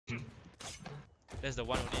That's the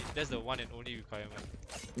one only. That's the one and only requirement.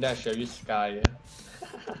 That shall use Sky.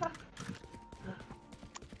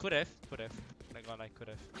 Could have. Like on, I could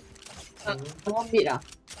have. One bit ah.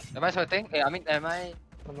 Am I sweating? I mean, am I?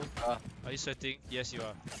 Are you sweating? Yes, you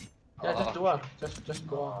are. Yeah, just do just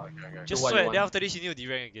go on. Okay. Just what you sweat. want. Then after this, you need to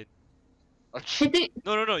derank again. Okay.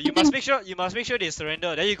 No. You must make sure. You must make sure they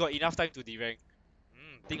surrender. Then you got enough time to derank.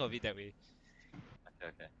 Think of it that way.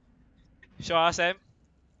 Okay. Sure, Sam.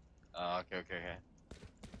 Okay.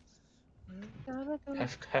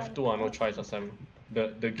 Have to no choice, Sam.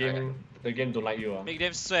 The game don't like you. Make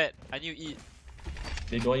them sweat. I need to eat.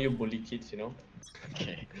 They don't want you bully kids, you know.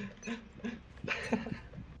 Okay.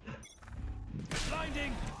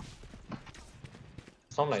 Blinding.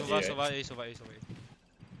 Sound like Sova.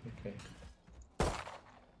 Okay.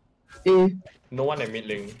 Eh. No one at mid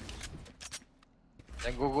lane.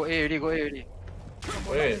 Then go A already.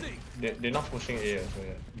 Wait, they're not pushing A, so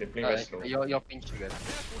yeah. They're playing very slow. You're pinch together.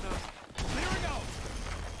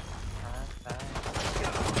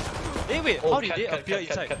 Hey, wait. How did they appear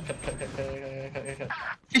inside? Cut.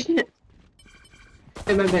 Shit.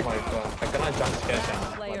 Hey, my Oh bad. my god, I cannot jump scare sia.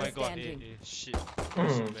 Oh my god. Shit. So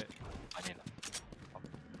bad.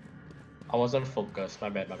 I wasn't focused, my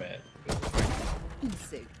bad.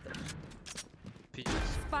 Peaches.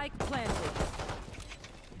 Spike planted.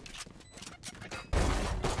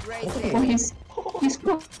 Oh, he's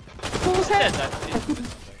close. That's that.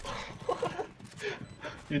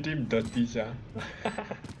 You did dirty, sia.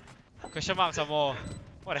 Question mark some more.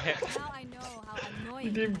 What the heck? Now I know how You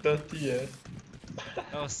annoying. did dirty, eh.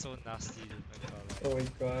 That was so nasty, dude. My god. Oh my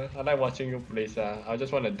god, I like watching you play, sia. I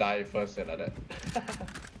just want to die first, like that.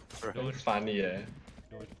 It's funny, eh.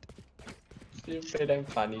 Don't. Still play them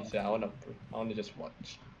funny, sia. I wanna just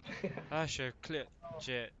watch. I should have cleared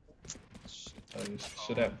Jet.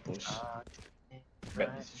 Should have pushed.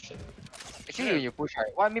 Bad decision. Actually, when you push, right?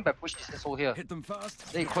 What I mean by push is this hole here. Hit them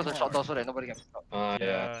fast. Then you close the shot door so that nobody can pick up.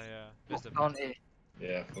 Yeah. That's the Down A.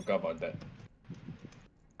 Yeah, forgot about that.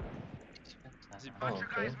 Is it Oh,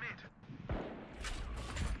 okay.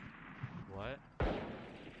 what?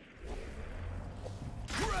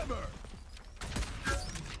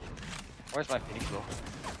 Where's my Phoenix though?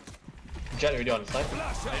 Jet already on side. I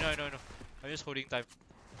know. I'm just holding time.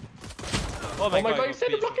 Oh my god, you said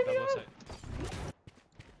got blocking double me. side.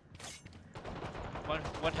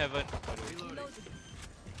 One heaven. By the way.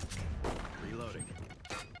 Reloading.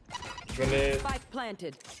 Grenade. Spike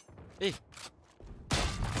planted. Hey.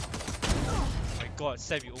 Oh my god,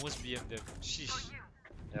 Sam, you almost BM them. Sheesh.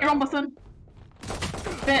 Wrong person.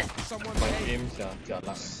 Bad. My games are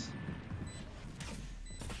jialat.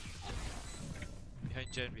 Behind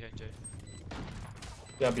Jen.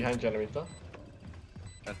 Yeah, behind generator.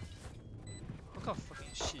 What kind of fucking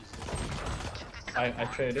shit is this? I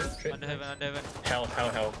traded. Under heaven. Hell.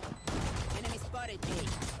 Enemy spotted B.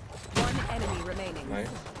 One enemy remaining. Nice.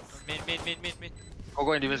 Main.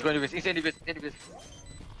 Go in defense. Insane defense.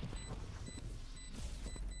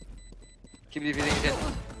 Keep defusing insane.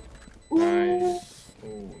 Nice.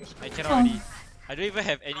 Ooh, that's I cannot already. I don't even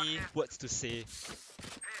have any words to say.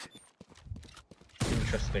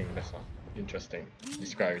 interesting. That's all. Interesting.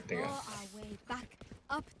 Describe everything. Claw our way back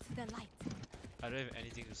up to the light. I don't have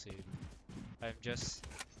anything to say. I'm just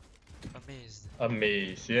amazed.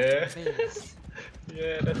 Amazed, yeah. Amazed.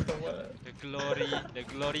 Yeah, that's the word. The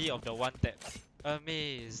glory of the one tap.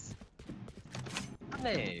 Amazed.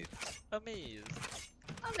 Amazing. I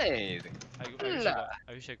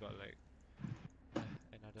wish I got like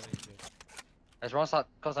another angel. Let's run start,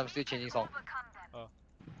 cause I'm still changing song.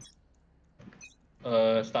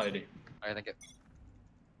 Start already. Okay, thank you.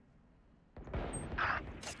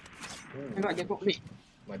 I got get broke me.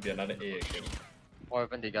 Might be another A again. What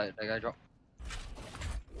happened? The guy dropped.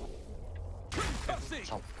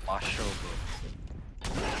 Some Marshall, bro.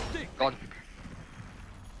 Gone.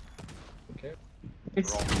 Okay.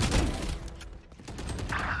 It's Wrong.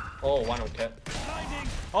 Oh, one on cat.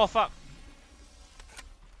 Oh fuck!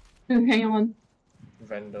 hang on.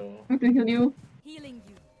 Vandal. I'm going to heal you. Healing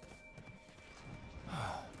you.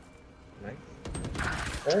 Nice.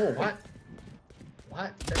 Oh, what?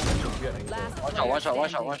 What? That's such a weird angle. Last One player shot.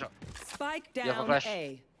 standing. Spike You have a down flash.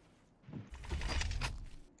 A.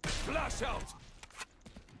 Flash out.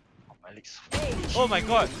 Oh, my legs. Oh my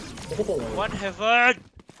god! Oh. One heaven!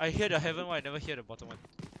 I hear the heaven one, I never hear the bottom one.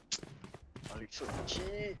 My legs so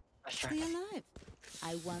shit. Nice try. Stay alive.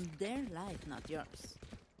 I want their life, not yours.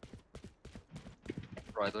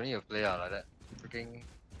 Bro, I don't need to play like that. Freaking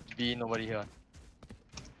B, nobody here.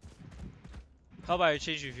 How about I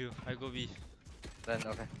change with you? I go B. Then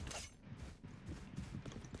okay.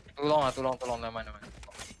 Too long, never mind.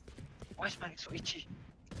 Why is my so itchy?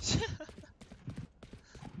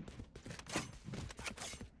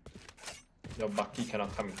 Your Bucky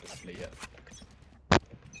cannot come into play yet. I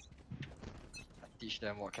teach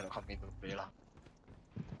them what cannot come into play lah.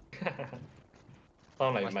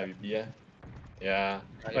 Sound like What's my VP, yeah. Yeah.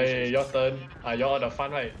 Right, Hey, it's- your turn. You're all the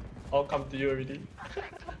fun, right? All come to you already.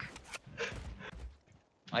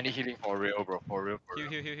 I need healing for real, bro. For real, for Heal,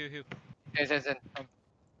 real. heal, heal, heal, heal. Send.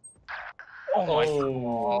 Oh my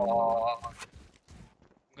god. I'm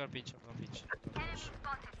gonna pinch, I'm gonna pinch.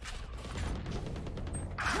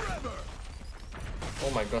 Oh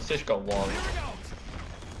my god, Sage got wall.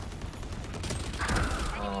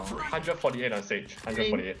 148 on Sage.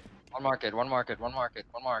 148. One market. Got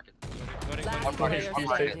it, Last One player HP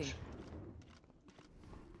standing. Sage.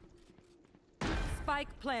 Spike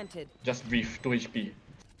planted. Just brief, 2 HP.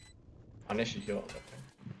 Unless she heal.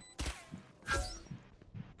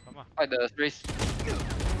 Come on. Fight the race.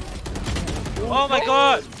 Oh my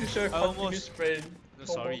god! You should I have continued almost- spraying. No,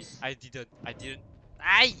 sorry, Almost. I didn't.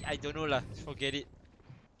 I don't know lah. Forget it.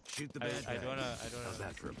 Shoot the I bad don't wanna. guys. How's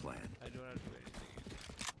that for a plan? I don't wanna do anything.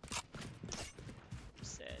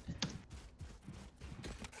 Sad.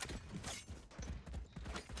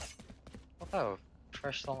 What type of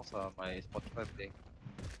trash songs are my Spotify playing?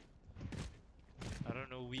 I don't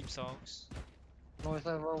know, weep songs. No, it's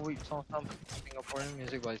not even weak songs. Some Singaporean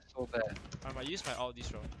music, but it's so bad. I might use my ult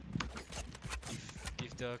this round.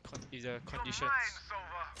 If the conditions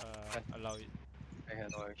allow it. I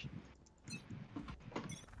have no idea.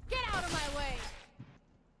 Get out of my way.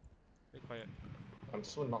 Be quiet. I'm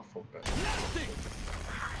so not focused.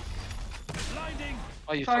 Blinding!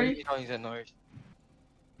 Oh, you Sorry. sorry, noise and noise.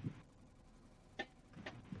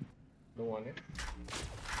 Don't want it.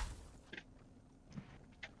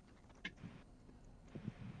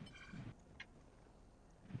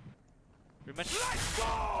 Remember?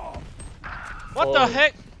 What the Oh.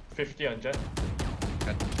 heck? 50 on Jet.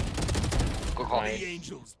 Go call. Nice. The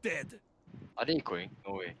angel's dead. Are they going?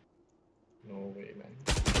 No way. No way, man.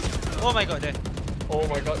 Oh my god, there. Oh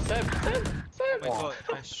my god, Sam! Oh my Wow. god,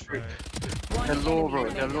 nice try. One They're low, enemy bro.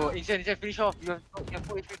 remaining. They're low. Inside, finish off. You have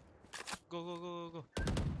full HP. Go.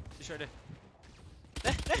 He's right there.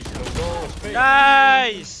 Go, spray!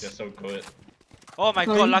 Nice! You're so good. Oh my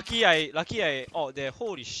god, Sorry. lucky I oh there,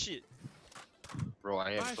 holy shit. Bro,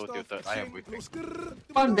 I am so tilted. I am whipping.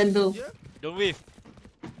 One Vandal. Don't wave.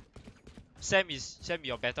 Sam,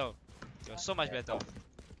 you're better. You're so much better.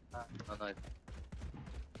 No.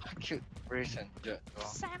 Cute race and jet.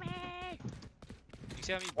 Sammy! You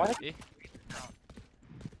see how many What? eh?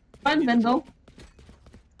 One Vandal.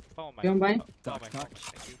 Oh my You want buy? oh my Touch, god, touch.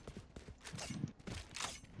 thank you.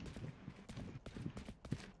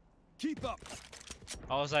 Keep up.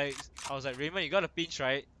 I was like Raymond, you got a pinch,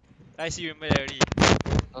 right? I see Raymond there already.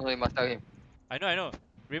 No, you must tell him. I know.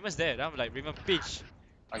 Raymond's there. Then I'm like, Raymond pinch.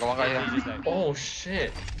 I got one guy Then here. he just like, Oh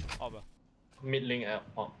shit! oh, bro. Mid link out.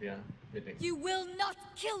 Oh, yeah. Mid link. You will not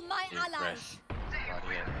kill my allies. Impress.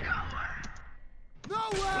 Bloody hell.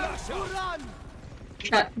 Nowhere to run!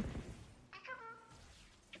 Shut.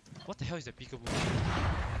 What the hell is the peekaboo?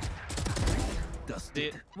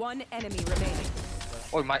 Dusted. Dead. One enemy remaining.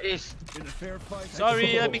 Oh, my ace. In a fair fight.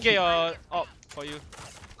 Sorry, let me get your op for you.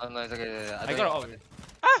 Oh, no, it's okay. I got an op.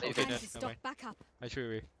 Ah! You Okay, can no, Time to never stock mind. back up. I threw it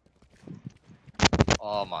away.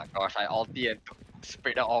 Oh my gosh, I ulti and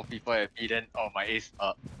sprayed out all people and then oh my ace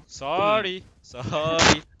up. Sorry.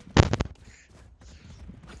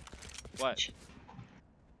 What?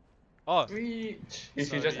 Oh, Reach! He's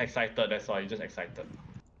Sorry. just excited, that's why. He's just excited.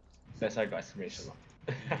 That's why I got exclamation mark.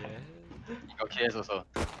 yeah. You got KS also.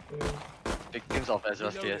 Victims of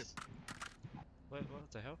Ezra's KS. What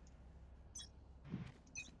the hell?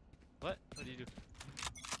 What did you do?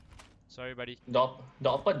 Sorry, buddy. The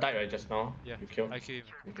upper died right just now? Yeah, You killed? I killed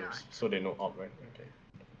him. Okay, so they know up, right? Okay.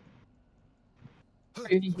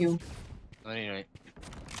 Really heal. No need, no need.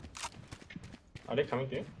 Are they coming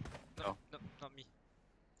to you? No, not me.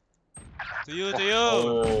 To you.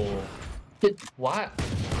 Oh. What?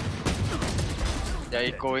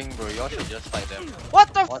 They're going, bro. Y'all should just fight them.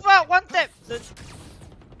 What the What? fuck? One tap!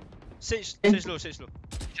 Sage low. Just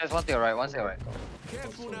one to your right, one to your right.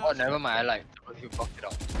 Careful now. Oh, never mind. I like. You blocked it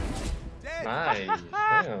out. Dead. Nice.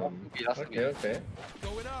 Damn. Be last Okay, okay.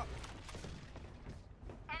 Going up.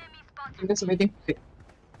 I'm just waiting.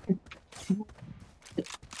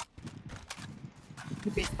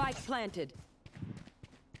 Spike planted.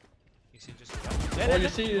 You see, just Oh, you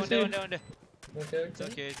see, one there.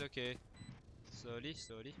 Okay, It's okay. Slowly.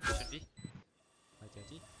 Patiently.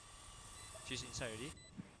 Hati-hati. She's inside already.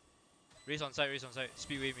 Race on side.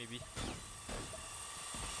 Speedway maybe.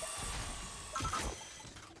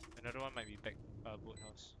 Another other one might be back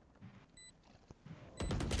boathouse.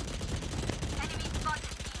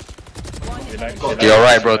 One They like- enemy. they To your like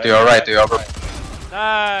right, this, bro. To your right. To your right.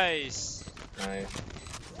 Nice! Nice.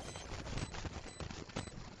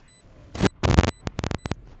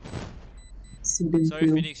 Student Sorry,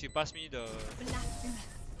 kill. Phoenix, you pass me the.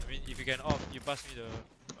 I mean, if you can off, you pass me the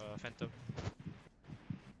Phantom.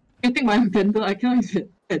 You think my vendor? I cannot use it.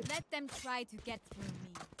 Let them try to get through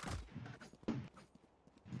me.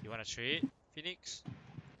 You wanna trade, Phoenix?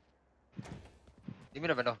 Give me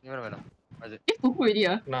the window. Give me the window. Where is it? Eh, who already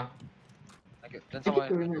ah? Nah. Thank you. Then I think someone.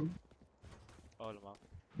 Korean. Oh, lemang.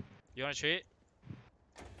 You wanna trade?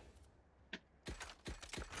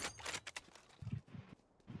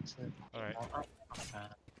 Alright.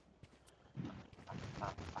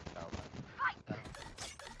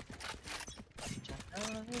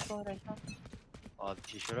 Oh,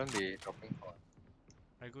 she shouldn't be dropping for.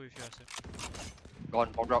 I go with you, Ascent.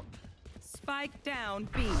 Gone, pop drop. Spike down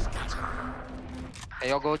B. Hey,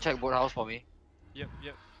 y'all go check boathouse for me. Yep,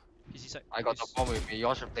 yep. Easy side. I got the bomb with me.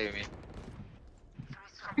 Y'all should play with me.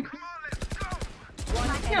 One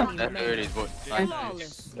Yeah. enemy That already remaining. is good. Yeah. Nice.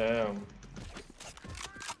 Flawless. Damn.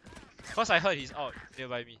 Cause I heard he's out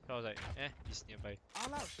nearby me. So I was like, he's nearby.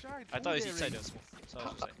 I'll outshine I thought he's who inside there the smoke. So I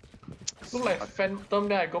was just like, Look like Phantom,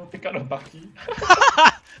 then I go pick up the Bucky.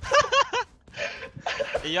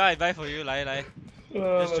 yeah, I buy for you, lie.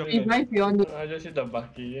 Just joking. If life you want I just hit the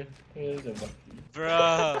Bucky. Here's the Bucky.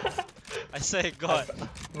 Bruh. I say God.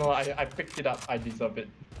 No, I picked it up. I deserve it.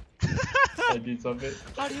 I deserve it.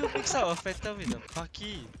 How do you mix up a Phantom with a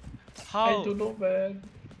Bucky? I How? don't know, man.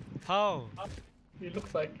 How? It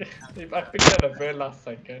looks like if I picked it at the very last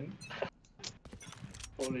second.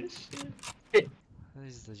 Holy shit.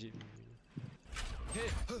 This is legit.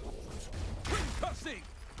 Cussing.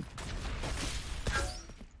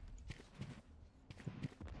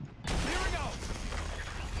 Clearing out.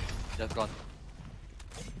 Just gone.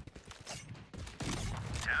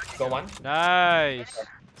 Got one. Nice.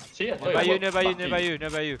 See, I told Nearby you, about Bucky.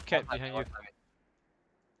 nearby you. Cat behind you.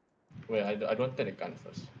 Wait, I don't take the gun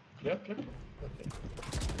first. Clear. Okay.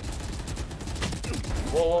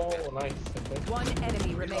 Whoa, nice. Okay. One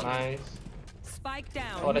enemy remaining. Nice. Spike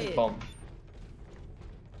down Oh, that's mid. bomb.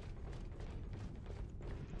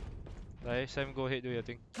 Nice, Sam, go ahead, do your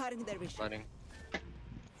thing. Cutting their vision. Running.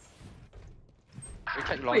 We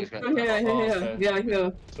check long Wait, man. okay.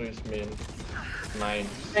 here. So it's main.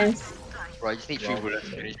 Nice. Nice. Bro, I just need 3 Long, bullets to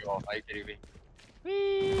okay. finish you off. Are you kidding me?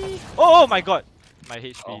 Whee! Oh my God! My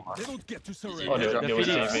HP. Oh, my. They don't get to Oh, surrender. they were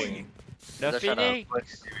Phoenix. saving. The Just shut up. Phoenix.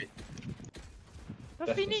 Let's do it. The That's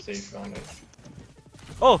the Phoenix. safe round.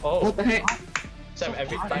 Oh! Oh, What the heck? Sam,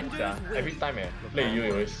 every time play you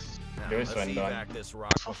always Let's surrender. evac this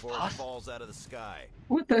rock before it falls out of the sky.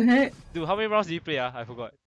 What the heck? Dude, how many rounds did you play? I forgot.